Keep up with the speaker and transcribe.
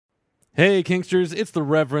Hey, Kinksters, it's the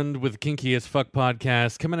Reverend with Kinky as Fuck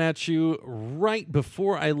podcast coming at you right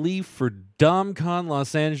before I leave for DomCon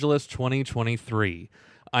Los Angeles 2023.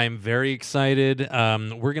 I'm very excited.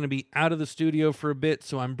 We're going to be out of the studio for a bit,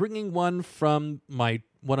 so I'm bringing one from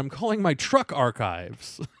what I'm calling my truck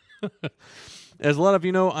archives. As a lot of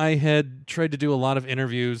you know, I had tried to do a lot of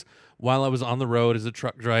interviews while I was on the road as a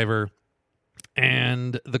truck driver,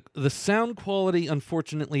 and the sound quality,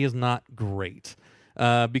 unfortunately, is not great.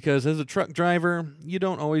 Because as a truck driver, you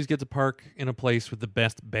don't always get to park in a place with the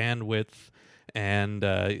best bandwidth, and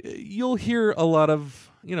you'll hear a lot of,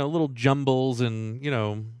 little jumbles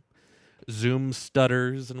and, Zoom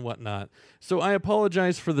stutters and whatnot. So I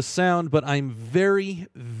apologize for the sound, but I'm very,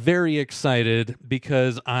 very excited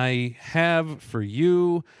because I have for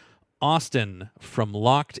you Austin from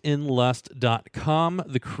LockedInLust.com,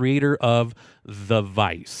 the creator of The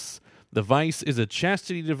Vice. The Vice is a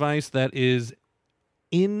chastity device that is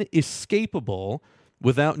inescapable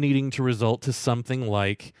without needing to resort to something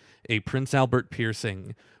like a Prince Albert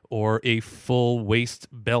piercing or a full waist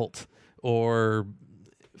belt or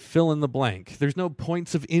fill in the blank. There's no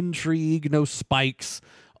points of intrigue, no spikes.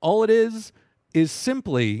 All it is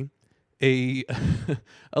simply a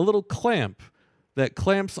a little clamp that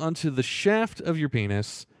clamps onto the shaft of your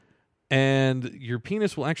penis, and your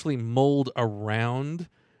penis will actually mold around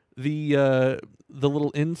the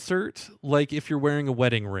little insert, like if you're wearing a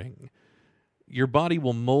wedding ring. Your body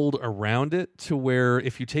will mold around it to where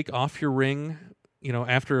if you take off your ring,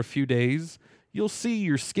 after a few days, you'll see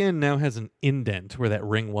your skin now has an indent where that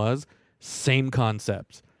ring was. Same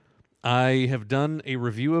concept. I have done a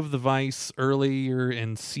review of the Vice earlier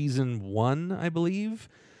in season 1, I believe,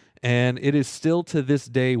 and it is still to this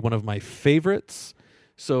day one of my favorites.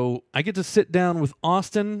 So I get to sit down with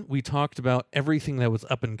Austin. We talked about everything that was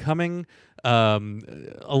up and coming. A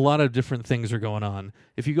lot of different things are going on.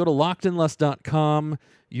 If you go to LockedInLust.com,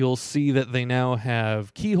 you'll see that they now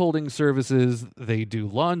have key holding services. They do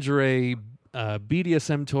lingerie,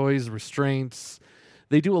 BDSM toys, restraints.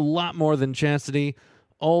 They do a lot more than chastity,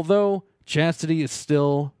 although chastity is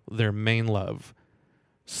still their main love.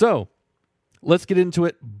 So let's get into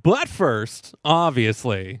it. But first,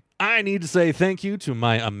 obviously, I need to say thank you to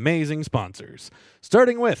my amazing sponsors.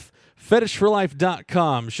 Starting with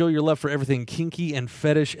FetishForLife.com. Show your love for everything kinky and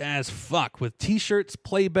fetish as fuck with t-shirts,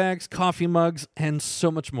 playbags, coffee mugs, and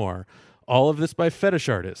so much more. All of this by Fetish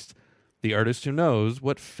Artist, the artist who knows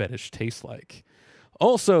what fetish tastes like.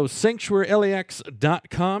 Also,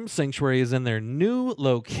 SanctuaryLAX.com. Sanctuary is in their new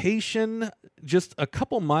location, just a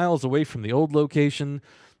couple miles away from the old location.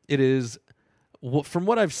 It is... From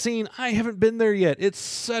what I've seen, I haven't been there yet. It's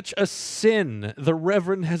such a sin. The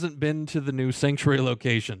Reverend hasn't been to the new Sanctuary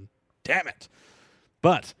location. Damn it.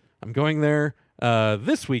 But I'm going there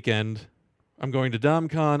this weekend. I'm going to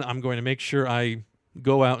DomCon. I'm going to make sure I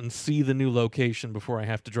go out and see the new location before I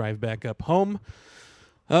have to drive back up home.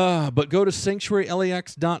 But go to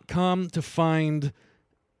SanctuaryLAX.com to find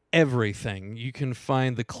everything. You can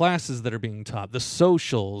find the classes that are being taught, the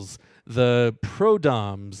socials, the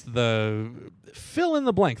pro-doms, the fill in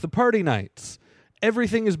the blank, the party nights.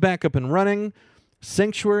 Everything is back up and running.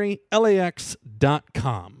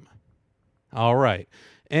 SanctuaryLAX.com. All right.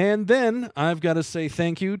 And then I've got to say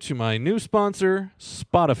thank you to my new sponsor,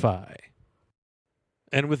 Spotify.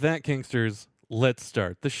 And with that, Kinksters, let's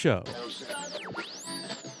start the show.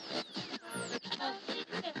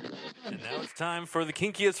 And now it's time for the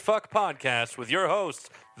Kinky as Fuck podcast with your host,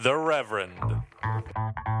 the Reverend.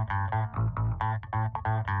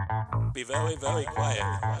 Be very, very quiet.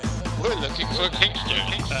 We're looking for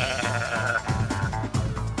Kinksters.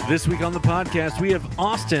 This week on the podcast, we have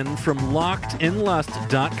Austin from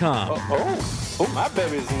LockedInLust.com. Oh, my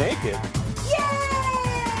baby's naked.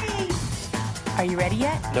 Yay! Are you ready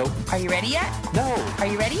yet? Nope. Are you ready yet? No. Are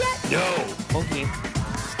you ready yet? No. Okay.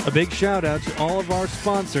 A big shout out to all of our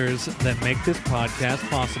sponsors that make this podcast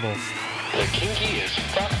possible. The Kinky as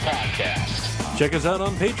Fuck Podcast. Check us out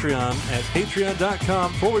on Patreon at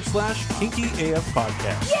patreon.com/KinkyAF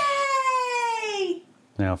Podcast. Yay!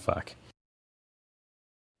 Now fuck.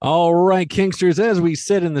 All right, Kinksters, as we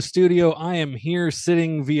sit in the studio, I am here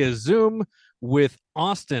sitting via Zoom with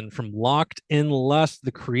Austin from Locked in Lust,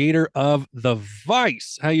 the creator of The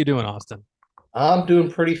Vice. How you doing, Austin? I'm doing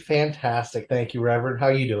pretty fantastic. Thank you, Reverend. How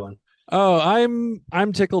you doing? Oh, I'm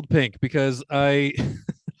tickled pink because I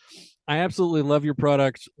I absolutely love your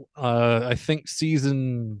product. I think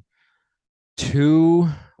season 2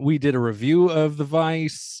 we did a review of the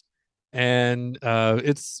Vice, and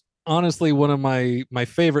it's honestly one of my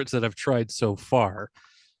favorites that I've tried so far.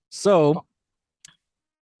 So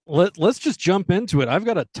let's just jump into it. I've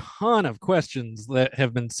got a ton of questions that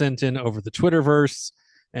have been sent in over the Twitterverse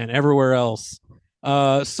and everywhere else.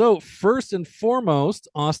 So first and foremost,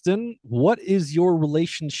 Austin, what is your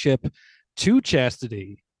relationship to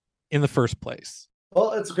chastity in the first place?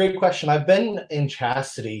 Well, it's a great question. I've been in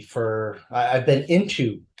chastity I've been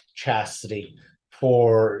into chastity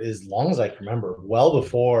for as long as I can remember, well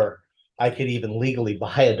before I could even legally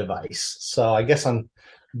buy a device. So I guess I'm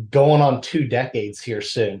going on 2 decades here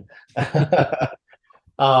soon. But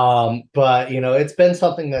it's been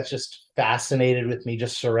something that's just fascinated with me,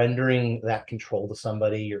 just surrendering that control to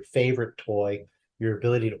somebody, your favorite toy, your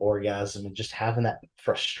ability to orgasm, and just having that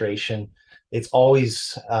frustration. It's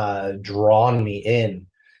always drawn me in.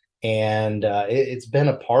 And it's been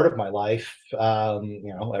a part of my life,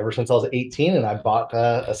 ever since I was 18 and I bought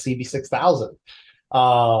a CB6000.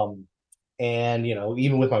 And,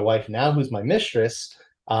 even with my wife now, who's my mistress,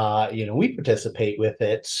 we participate with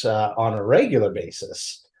it on a regular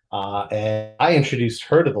basis. And I introduced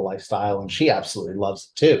her to the lifestyle and she absolutely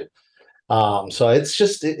loves it too. So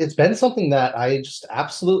it's been something that I just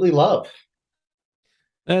absolutely love.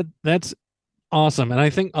 That's awesome. And I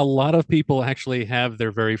think a lot of people actually have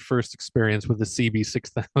their very first experience with the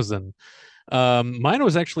CB6000. Mine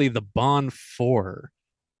was actually the Bond 4.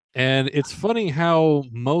 And it's funny how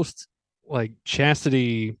most like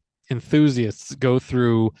chastity enthusiasts go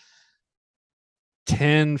through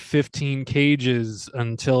 10, 15 cages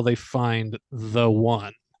until they find the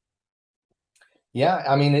one. Yeah,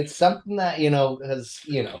 I mean, it's something that,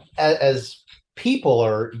 as people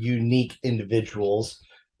are unique individuals,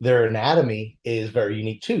 their anatomy is very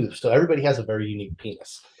unique too. So everybody has a very unique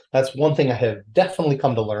penis. That's one thing I have definitely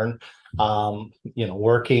come to learn, having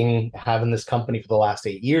this company for the last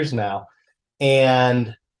 8 years now.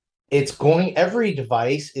 And every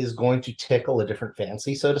device is going to tickle a different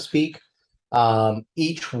fancy, so to speak.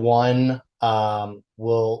 Each one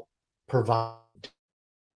will provide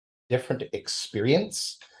different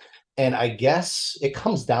experience. And I guess it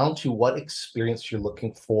comes down to what experience you're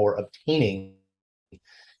looking for obtaining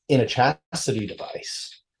in a chastity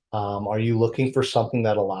device. Are you looking for something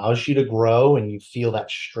that allows you to grow and you feel that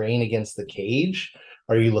strain against the cage?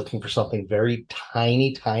 Are you looking for something very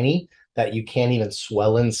tiny, tiny that you can't even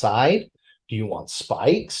swell inside? Do you want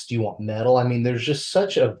spikes? Do you want metal? I mean, there's just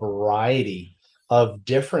such a variety of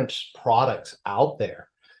different products out there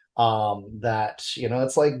that,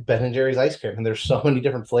 it's like Ben and Jerry's ice cream. And there's so many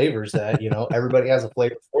different flavors that, everybody has a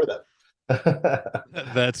flavor for them.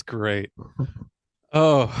 That's great.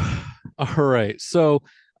 Oh, all right. So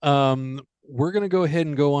we're going to go ahead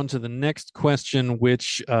and go on to the next question,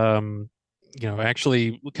 which,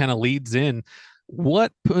 actually kind of leads in.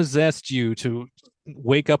 What possessed you to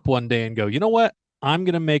wake up one day and go, you know what? I'm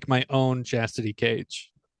going to make my own chastity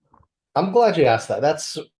cage? I'm glad you asked that.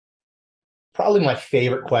 That's probably my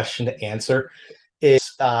favorite question to answer.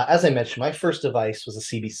 Is as I mentioned, my first device was a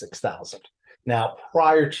CB6000. Now,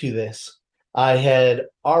 prior to this, I had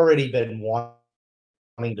already been wanting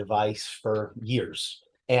a device for years.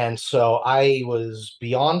 And so I was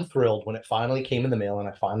beyond thrilled when it finally came in the mail and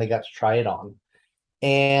I finally got to try it on.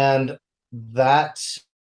 And that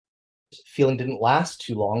feeling didn't last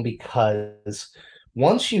too long, because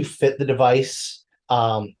once you fit the device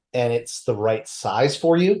and it's the right size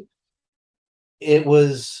for you, it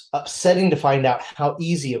was upsetting to find out how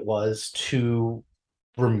easy it was to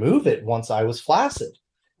remove it once I was flaccid.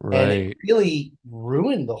 Right. And it really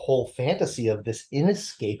ruined the whole fantasy of this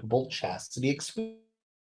inescapable chastity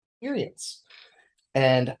experience.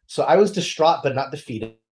 And so I was distraught, but not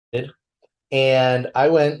defeated. And I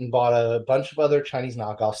went and bought a bunch of other Chinese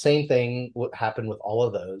knockoffs. Same thing what happened with all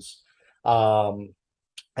of those. And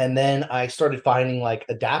then I started finding like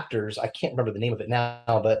adapters. I can't remember the name of it now,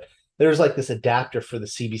 but there's like this adapter for the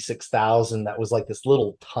CB6000 that was like this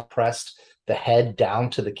little pressed the head down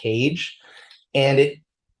to the cage. And it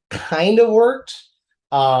kind of worked.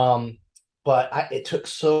 But it took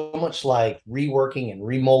so much like reworking and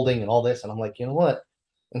remolding and all this. And I'm like, you know what?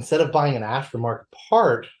 Instead of buying an aftermarket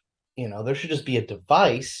part, there should just be a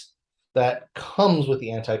device that comes with the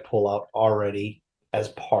anti-pullout already as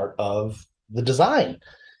part of the design.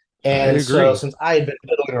 And so since I had been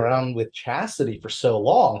fiddling around with chastity for so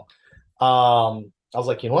long, I was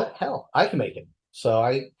like, you know what? Hell, I can make it. So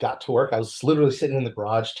I got to work. I was literally sitting in the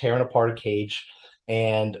garage, tearing apart a cage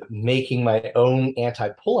and making my own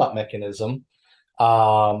anti-pullout mechanism.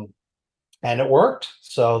 And it worked.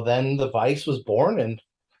 So then the Vice was born, and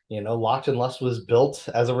Locked and Lust was built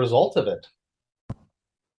as a result of it.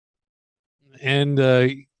 And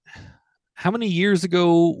how many years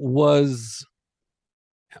ago was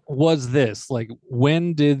this? Like,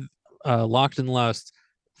 when did Locked and Lust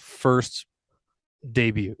first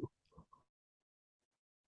debut? It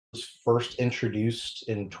was first introduced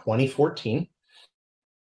in 2014.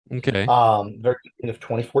 Okay. Very beginning of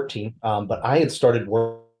 2014. But I had started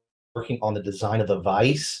working on the design of the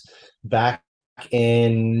Vice back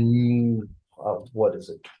in what is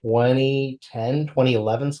it, 2010,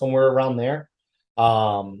 2011, somewhere around there.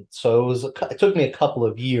 So it took me a couple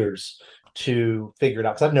of years to figure it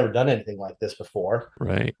out because I've never done anything like this before.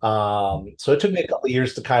 Right. So it took me a couple of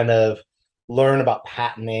years to kind of learn about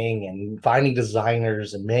patenting and finding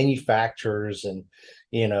designers and manufacturers and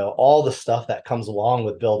all the stuff that comes along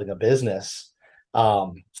with building a business.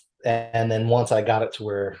 And then once I got it to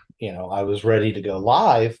where I was ready to go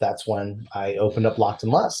live, that's when I opened up Locked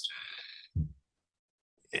and Lust.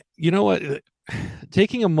 You know what?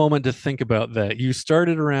 Taking a moment to think about that, you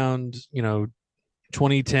started around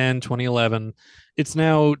 2010, 2011. It's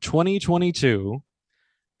now 2022,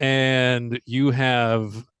 and you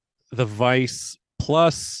have the Vice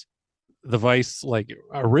plus the Vice like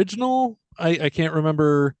original. I can't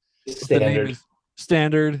remember Standard. the name is.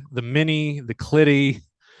 Standard, the mini, the Clitty.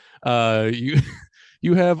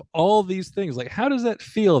 You have all these things. Like, how does that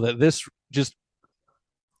feel that this just,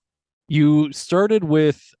 you started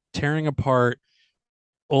with tearing apart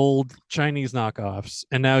old Chinese knockoffs,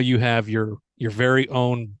 and now you have your very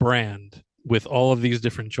own brand with all of these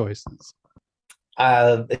different choices?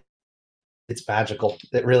 It's magical.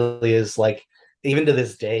 It really is. Like, even to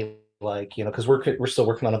this day, like, because we're still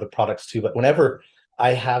working on other products too, but whenever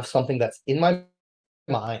I have something that's in my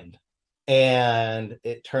mind and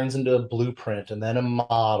it turns into a blueprint and then a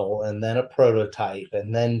model and then a prototype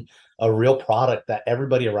and then a real product that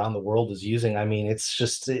everybody around the world is using, I mean,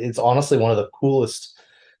 it's honestly one of the coolest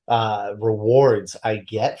rewards I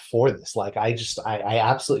get for this. Like, I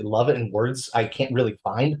absolutely love it. In words, I can't really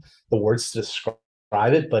find the words to describe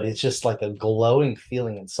it, but it's just like a glowing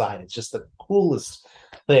feeling inside. It's just the coolest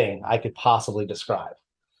thing I could possibly describe.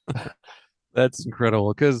 That's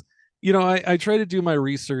incredible, because I try to do my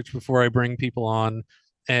research before I bring people on,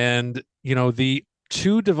 and the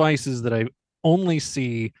two devices that I only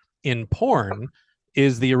see in porn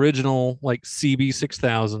is the original like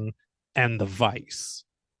CB6000 and the Vice.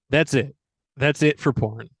 That's it for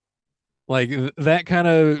porn. Like, that kind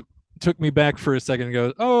of took me back for a second and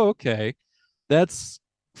goes, oh, okay, that's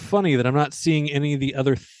funny that I'm not seeing any of the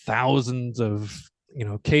other thousands of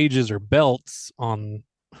cages or belts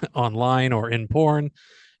online or in porn.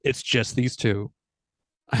 It's just these two.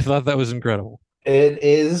 I thought that was incredible. It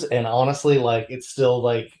is, and honestly, like, it's still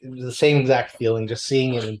like the same exact feeling, just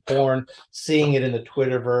seeing it in porn, seeing it in the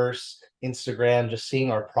Twitterverse, Instagram, just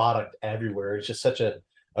seeing our product everywhere. It's just such a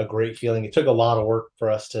great feeling. It took a lot of work for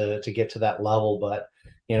us to get to that level, but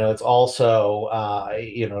it's also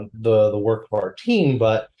the work of our team,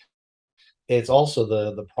 but it's also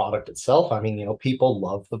the product itself. I mean, people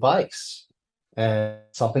love the Vice, and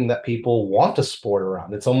something that people want to sport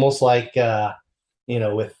around. It's almost like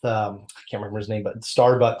with I can't remember his name, but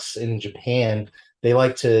Starbucks in Japan, they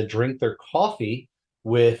like to drink their coffee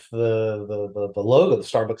with the logo, the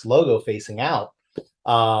Starbucks logo facing out.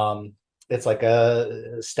 It's like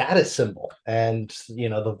a status symbol, and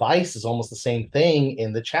the Vice is almost the same thing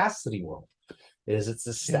in the chastity world. It's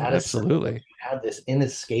a status absolutely. You have this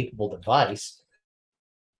inescapable device,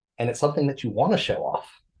 and it's something that you want to show off.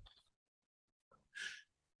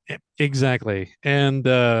 Exactly. And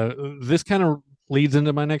this kind of leads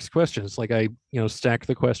into my next question. It's like I stack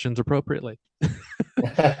the questions appropriately.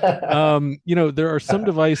 There are some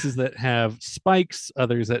devices that have spikes,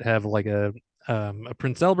 others that have like a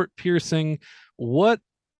Prince Albert piercing. What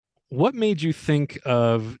made you think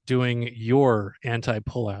of doing your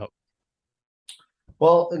anti-pullout?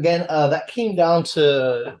 Well, again, that came down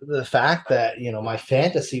to the fact that my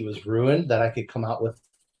fantasy was ruined, that I could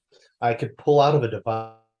pull out of a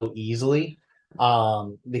device easily,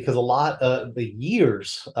 because a lot of the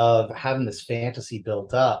years of having this fantasy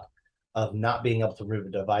built up of not being able to remove a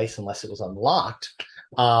device unless it was unlocked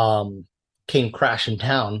came crashing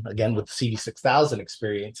down again with the CB6000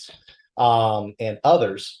 experience and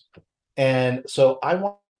others. And so I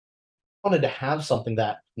wanted to have something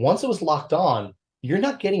that once it was locked on, you're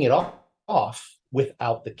not getting it off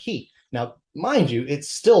without the key. Now, mind you, it's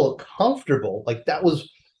still comfortable. Like,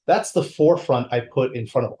 that's the forefront I put in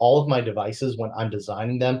front of all of my devices when I'm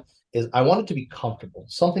designing them, is I want it to be comfortable,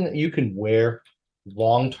 something that you can wear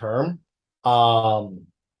long term,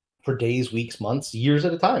 for days, weeks, months, years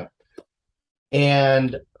at a time.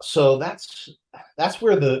 And so that's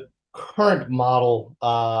where the current model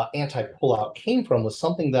anti-pullout came from, was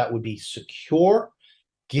something that would be secure,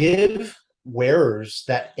 give wearers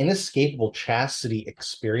that inescapable chastity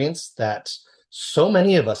experience that so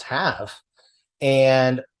many of us have,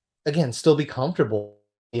 and again, still be comfortable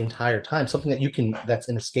the entire time. Something that that's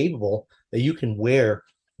inescapable, that you can wear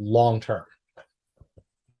long term.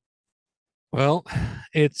 Well,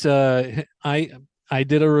 it's I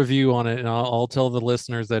did a review on it, and I'll tell the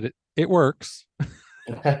listeners that it works.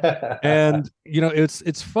 And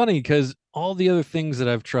it's funny because all the other things that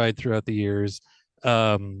I've tried throughout the years,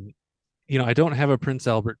 I don't have a Prince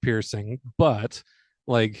Albert piercing, but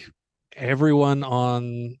like everyone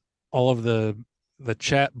on all of the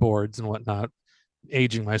chat boards and whatnot,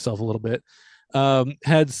 aging myself a little bit,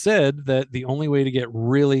 had said that the only way to get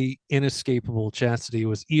really inescapable chastity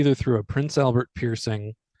was either through a Prince Albert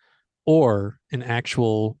piercing or an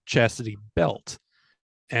actual chastity belt.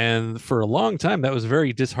 And for a long time, that was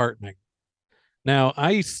very disheartening. Now,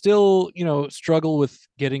 I still, struggle with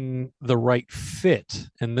getting the right fit.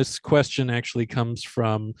 And this question actually comes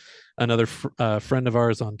from another friend of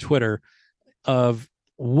ours on Twitter of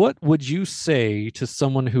what would you say to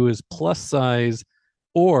someone who is plus size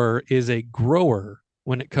or is a grower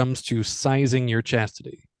when it comes to sizing your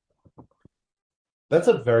chastity? That's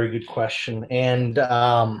a very good question. And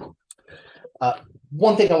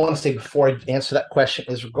one thing I want to say before I answer that question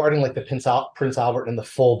is regarding like the Prince Albert and the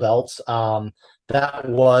full belts. That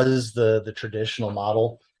was the traditional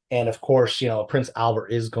model. And of course, Prince Albert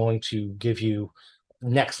is going to give you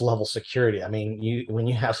next level security. I mean, when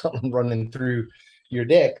you have something running through your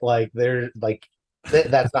dick,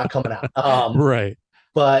 that's not coming out. Right.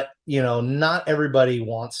 But not everybody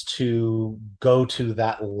wants to go to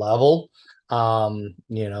that level.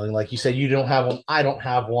 Like you said, you don't have one. I don't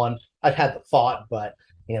have one. I've had the thought, but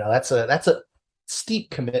that's a steep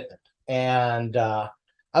commitment, and I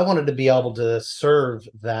wanted to be able to serve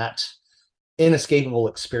that inescapable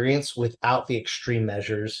experience without the extreme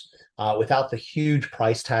measures, without the huge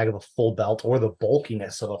price tag of a full belt or the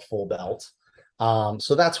bulkiness of a full belt.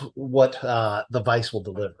 So that's what the Vice will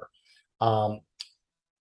deliver.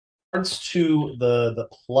 Regards to the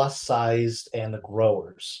plus sized and the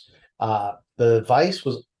growers, the Vice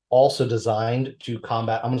was also designed to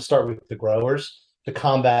combat. I'm going to start with the growers to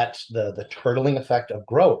combat the turtling effect of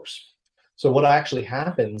growers. So what actually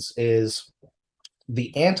happens is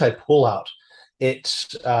the anti-pullout.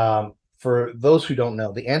 It's for those who don't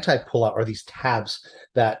know, the anti-pullout are these tabs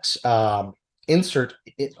that insert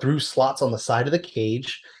it through slots on the side of the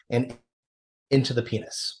cage and into the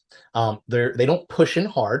penis. They don't push in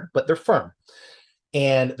hard, but they're firm.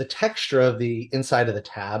 And the texture of the inside of the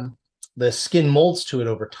tab, the skin molds to it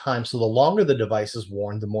over time. So the longer the device is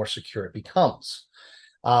worn, the more secure it becomes.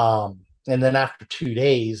 And then after 2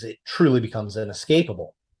 days, it truly becomes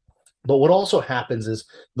inescapable. But what also happens is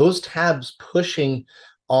those tabs pushing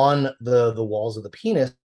on the walls of the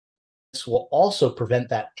penis will also prevent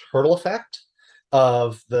that turtle effect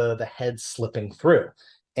of the head slipping through.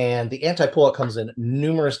 And the anti-pullout comes in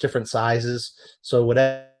numerous different sizes. So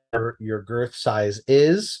whatever your girth size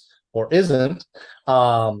is or isn't,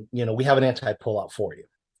 we have an anti-pullout for you.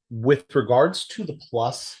 With regards to the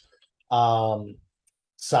plus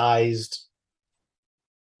sized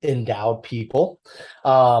endowed people,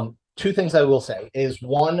 two things I will say is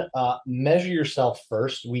one, measure yourself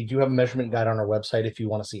first. We do have a measurement guide on our website if you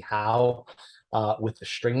want to see how with the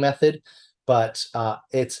string method. But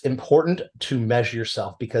it's important to measure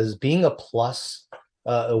yourself because being a plus,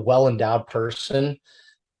 a well-endowed person,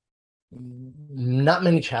 not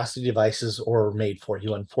many chastity devices are made for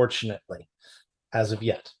you, unfortunately, as of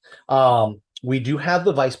yet. We do have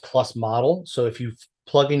the Vice Plus model. So if you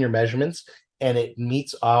plug in your measurements and it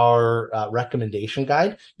meets our recommendation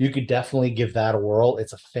guide, you could definitely give that a whirl.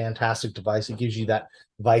 It's a fantastic device. It gives you that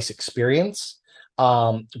Vice experience.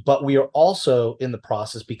 But we are also in the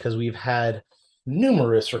process because we've had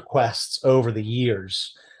numerous requests over the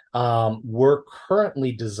years. We're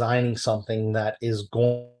currently designing something that is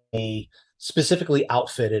going to be specifically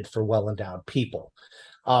outfitted for well-endowed people.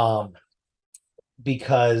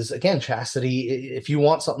 Because again, chastity, if you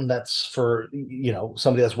want something that's for,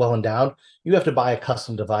 somebody that's well-endowed, you have to buy a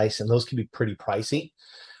custom device, and those can be pretty pricey.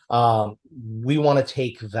 We want to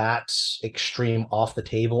take that extreme off the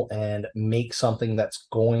table and make something that's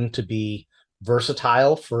going to be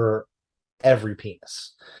versatile for every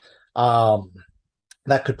penis.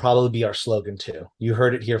 That could probably be our slogan too. You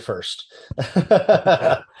heard it here first.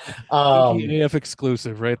 AF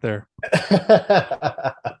exclusive right there.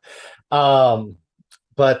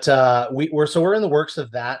 But we're in the works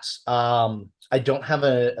of that. I don't have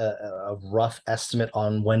a rough estimate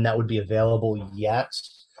on when that would be available yet.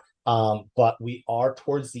 But we are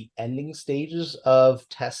towards the ending stages of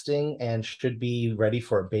testing and should be ready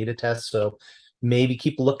for a beta test. So maybe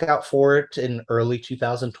keep a lookout for it in early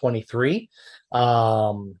 2023.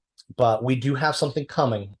 But we do have something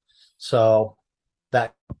coming. So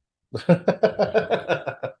that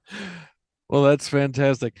Well, that's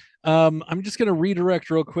fantastic. I'm just going to redirect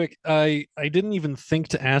real quick. I didn't even think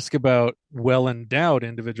to ask about well-endowed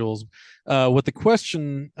individuals. What the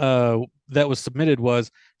question that was submitted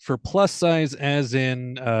was for plus size, as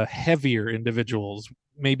in heavier individuals,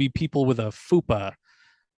 maybe people with a FUPA.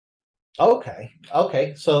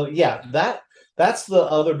 Okay. So yeah, that's the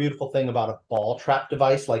other beautiful thing about a ball trap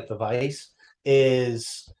device like the Vice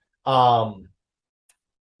is the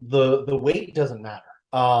weight doesn't matter.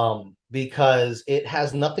 Because it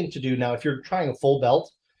has nothing to do now. If you're trying a full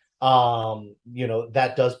belt,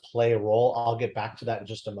 that does play a role. I'll get back to that in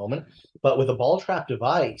just a moment. But with a ball trap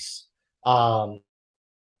device, it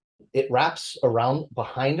wraps around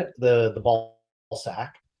behind the ball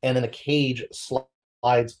sack, and then the cage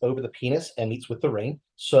slides over the penis and meets with the ring.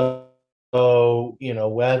 So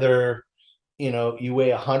whether you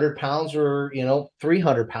weigh 100 pounds or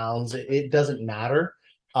 300 pounds, it doesn't matter.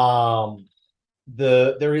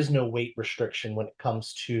 There is no weight restriction when it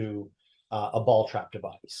comes to a ball trap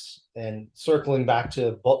device. And circling back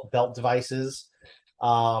to belt devices,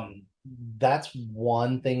 that's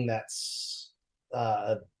one thing that's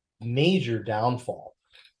a major downfall,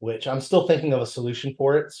 which I'm still thinking of a solution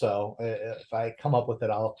for it. So if I come up with it,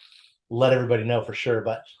 I'll let everybody know for sure.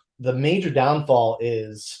 But the major downfall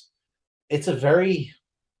is it's a very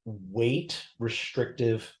weight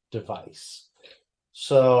restrictive device.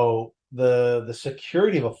 So the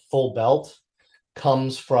security of a full belt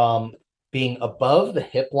comes from being above the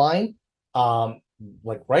hip line,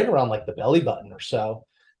 like right around like the belly button or so,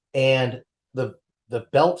 and the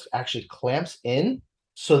belt actually clamps in,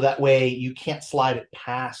 so that way you can't slide it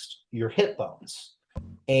past your hip bones.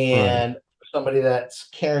 And for somebody that's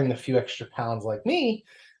carrying a few extra pounds like me,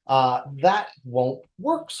 that won't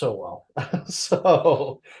work so well.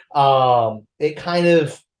 So it kind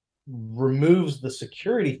of removes the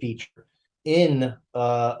security feature in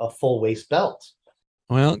a full waist belt.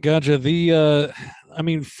 Well, gotcha.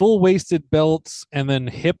 Full waisted belts and then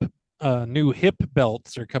new hip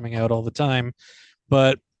belts are coming out all the time.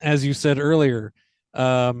 But as you said earlier,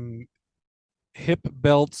 hip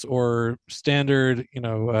belts or standard,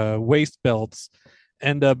 waist belts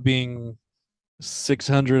end up being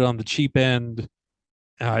 600 on the cheap end.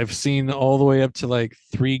 I've seen all the way up to like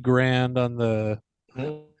 $3,000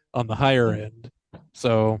 on the higher end.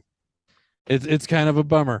 So it's kind of a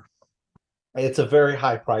bummer. It's a very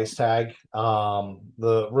high price tag.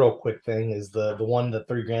 The real quick thing is the one, the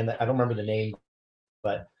 $3,000, that I don't remember the name,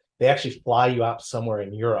 but they actually fly you out somewhere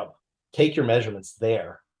in Europe, take your measurements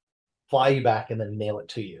there, fly you back, and then mail it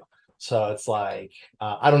to you. So it's like,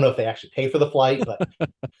 I don't know if they actually pay for the flight, but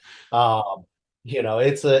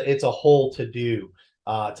it's a whole to do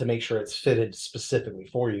to make sure it's fitted specifically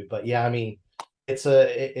for you. But yeah, I mean, it's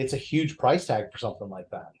a huge price tag for something like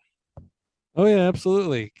that. Oh yeah,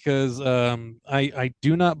 absolutely. Because I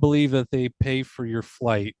do not believe that they pay for your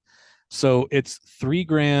flight. So it's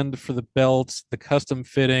 $3,000 for the belts, the custom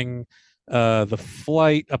fitting, the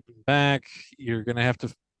flight up and back. You're gonna have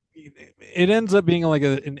to. It ends up being like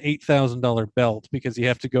an $8,000 belt because you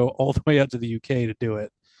have to go all the way out to the UK to do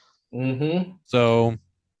it. Mm-hmm. So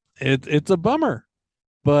it's a bummer,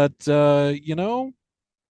 but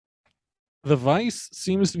the Vice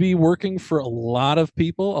seems to be working for a lot of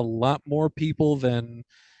people, a lot more people than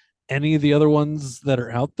any of the other ones that are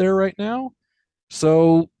out there right now.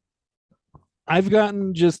 So I've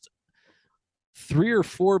gotten just 3 or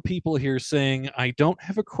 4 people here saying, I don't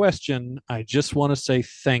have a question, I just want to say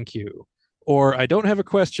thank you. Or I don't have a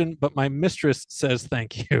question, but my mistress says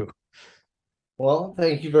thank you. Well,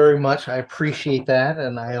 thank you very much. I appreciate that,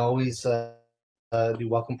 and I always do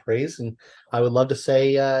welcome praise, and I would love to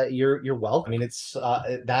say you're welcome. I mean, it's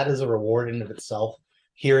that is a reward in of itself.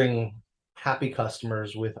 Hearing happy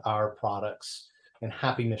customers with our products and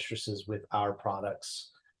happy mistresses with our products,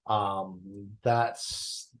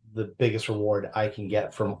 that's the biggest reward I can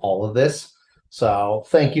get from all of this. So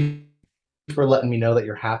thank you for letting me know that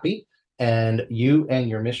you're happy, and you and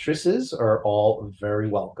your mistresses are all very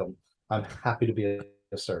welcome. I'm happy to be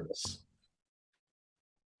of service.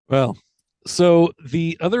 Well, so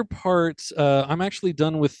the other part, I'm actually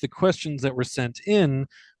done with the questions that were sent in,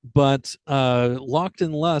 but Locked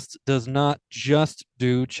in Lust does not just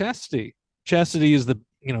do chastity. Chastity is the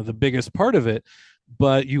biggest part of it,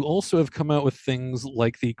 but you also have come out with things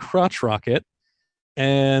like the crotch rocket,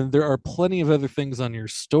 and there are plenty of other things on your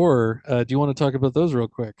store. Do you want to talk about those real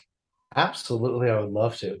quick? Absolutely, I would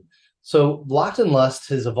love to. So Locked in Lust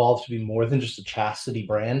has evolved to be more than just a chastity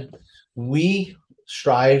brand. we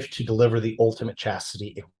strive to deliver the ultimate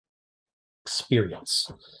chastity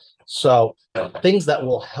experience. So things that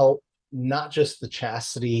will help not just the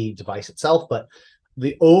chastity device itself, but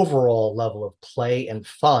the overall level of play and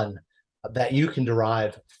fun that you can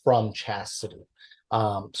derive from chastity.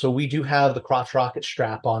 So we do have the crotch rocket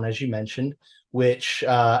strap on, as you mentioned, which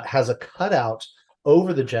has a cutout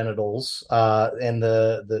over the genitals, and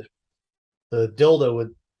the dildo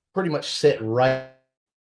would pretty much sit right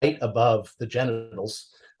above the genitals.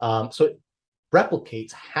 So it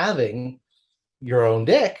replicates having your own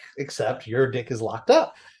dick, except your dick is locked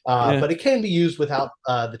up. But it can be used without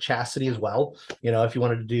the chastity as well. You know, if you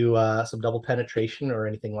wanted to do some double penetration or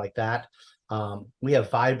anything like that. We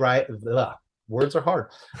have words are hard.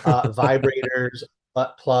 Vibrators,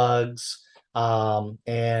 butt plugs,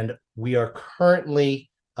 and we are currently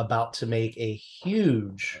about to make a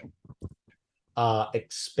huge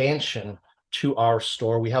expansion to our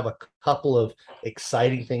store. We have a couple of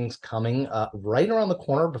exciting things coming right around the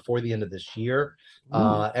corner before the end of this year.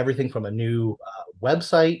 Everything from a new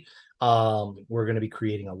website. We're going to be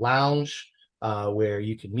creating a lounge where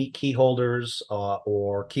you can meet key holders,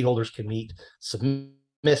 or key holders can meet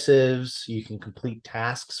submissives. You can complete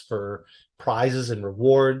tasks for prizes and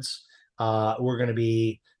rewards. We're going to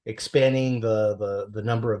be expanding the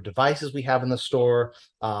number of devices we have in the store,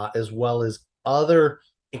 as well as other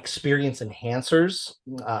experience enhancers,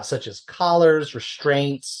 such as collars,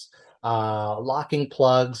 restraints, locking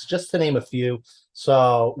plugs, just to name a few.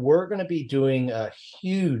 So we're going to be doing a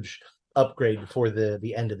huge upgrade before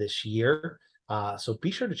the end of this year. So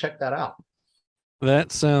be sure to check that out.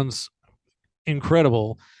 That sounds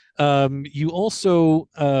incredible. You also,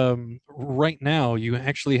 right now, you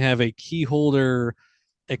actually have a key holder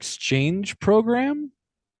exchange program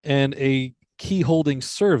and a key holding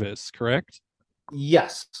service, correct?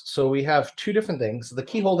 Yes. So we have two different things. The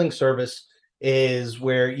key holding service is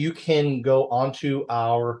where you can go onto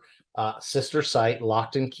our sister site,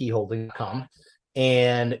 lockedInKeyholding.com,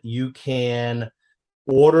 and you can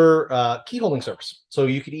order key holding service. So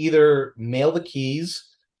you could either mail the keys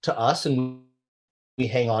to us and we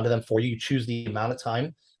hang on to them for you. You choose the amount of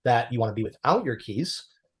time that you want to be without your keys.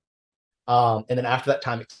 And then after that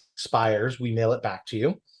time expires, we mail it back to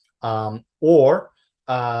you. Or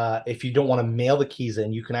if you don't want to mail the keys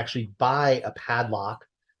in, you can actually buy a padlock,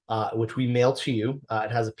 which we mail to you.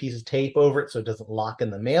 It has a piece of tape over it so it doesn't lock in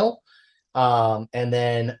the mail. And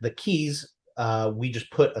then the keys we just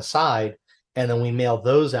put aside, and then we mail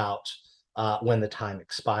those out when the time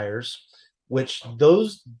expires, which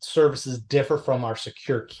those services differ from our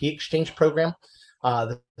secure key exchange program.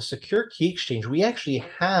 The secure key exchange, we actually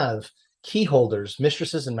have key holders,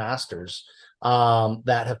 mistresses and masters,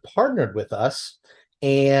 that have partnered with us.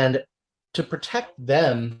 And to protect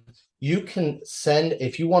them, you can send,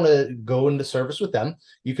 if you want to go into service with them,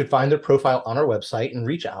 you could find their profile on our website and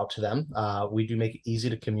reach out to them. We do make it easy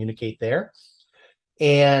to communicate there.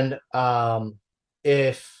 And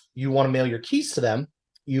if you want to mail your keys to them,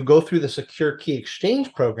 you go through the secure key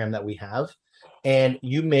exchange program that we have, and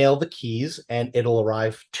you mail the keys and it'll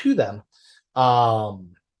arrive to them.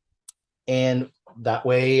 And that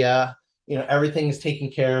way, everything is taken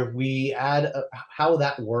care of. We add how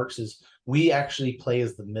that works is we actually play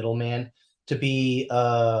as the middleman to be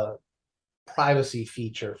a privacy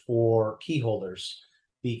feature for key holders,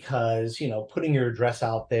 because putting your address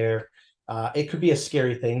out there, it could be a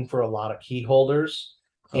scary thing for a lot of key holders.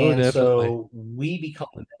 And so we become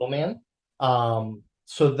the middleman.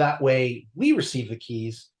 So that way we receive the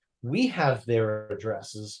keys, we have their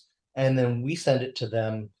addresses, and then we send it to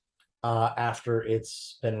them after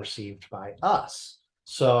it's been received by us.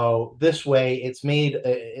 So this way it's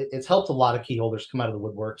helped a lot of key holders come out of the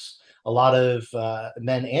woodworks. A lot of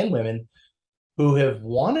men and women who have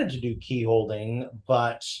wanted to do key holding,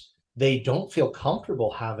 but they don't feel comfortable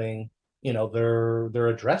having, their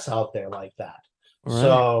address out there like that. Right.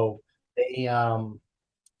 So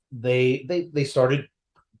they started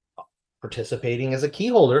participating as a key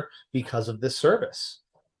holder because of this service.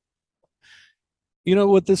 You know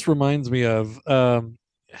what this reminds me of?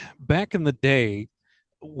 Back in the day,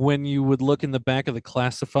 when you would look in the back of the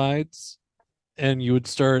classifieds and you would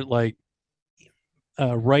start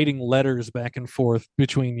writing letters back and forth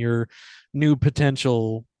between your new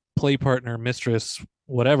potential play partner, mistress,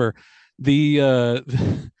 whatever, the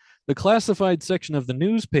classified section of the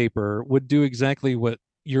newspaper would do exactly what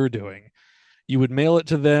you're doing. You would mail it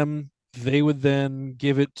to them. They would then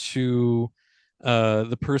give it to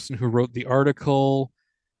the person who wrote the article,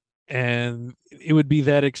 and it would be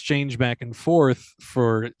that exchange back and forth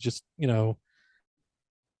for just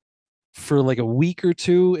for like a week or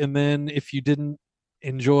two. And then if you didn't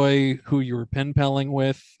enjoy who you were pen paling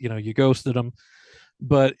with. You ghosted them,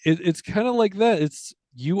 but it's kind of like that.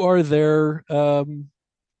 You are their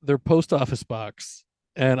post office box,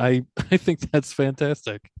 and I think that's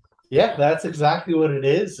fantastic. Yeah, that's exactly what it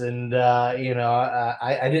is. And I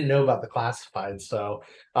didn't know about the classified, so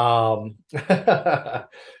but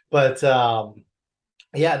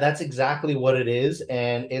yeah, that's exactly what it is.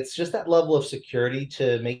 And it's just that level of security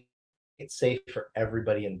to make it safe for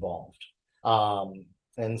everybody involved.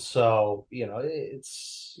 And so,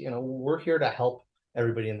 we're here to help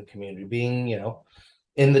everybody in the community. Being,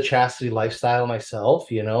 in the chastity lifestyle myself,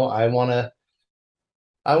 I want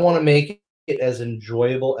to make it as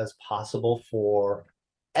enjoyable as possible for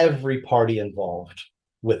every party involved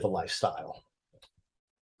with the lifestyle.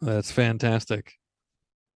 That's fantastic.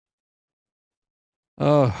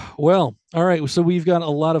 Oh, well, all right. So we've got a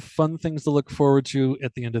lot of fun things to look forward to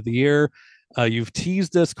at the end of the year. You've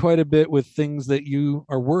teased us quite a bit with things that you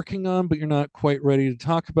are working on, but you're not quite ready to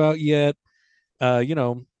talk about yet. How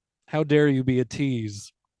dare you be a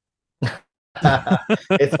tease?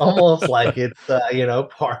 It's almost like it's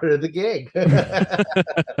part of the gig.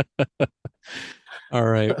 All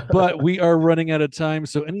right, but we are running out of time.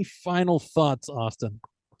 So, any final thoughts, Austin?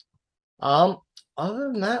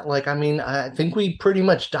 Other than that, I think we pretty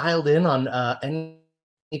much dialed in on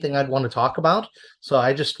anything I'd want to talk about. So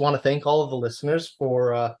I just want to thank all of the listeners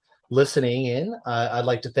for listening in. I'd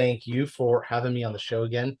like to thank you for having me on the show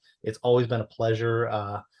again. It's always been a pleasure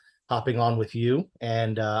hopping on with you,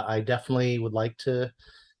 and I definitely would like to,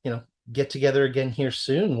 get together again here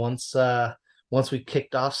soon once we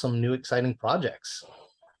kicked off some new exciting projects.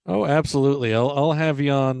 Oh, absolutely. I'll have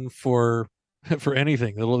you on for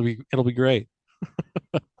anything. It'll be great.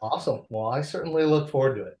 Awesome. Well, I certainly look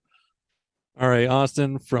forward to it. All right,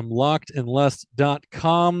 Austin from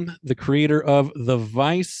LockedandLust.com, the creator of the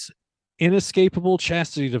Vice Inescapable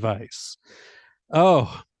Chastity Device.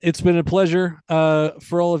 Oh, it's been a pleasure.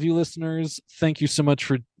 For all of you listeners, thank you so much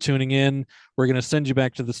for tuning in. We're going to send you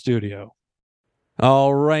back to the studio.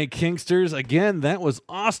 All right, Kinksters. Again, that was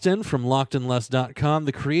Austin from LockedandLust.com,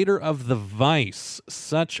 the creator of The Vice.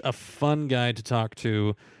 Such a fun guy to talk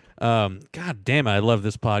to. God damn it, I love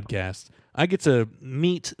this podcast. I get to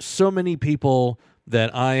meet so many people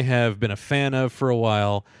that I have been a fan of for a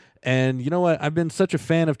while. And you know what? I've been such a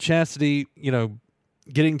fan of chastity,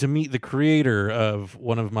 getting to meet the creator of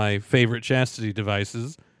one of my favorite chastity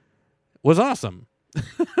devices was awesome.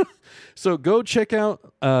 So go check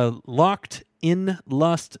out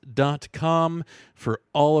LockedInLust.com for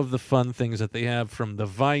all of the fun things that they have, from the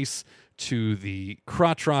Vice to the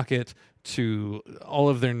crotch rocket to all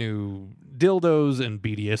of their new dildos and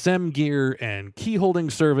BDSM gear and key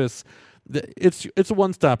holding service. It's a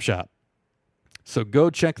one-stop shop. So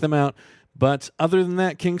go check them out. But other than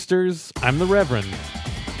that, Kinksters, I'm the Reverend,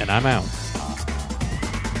 and I'm out.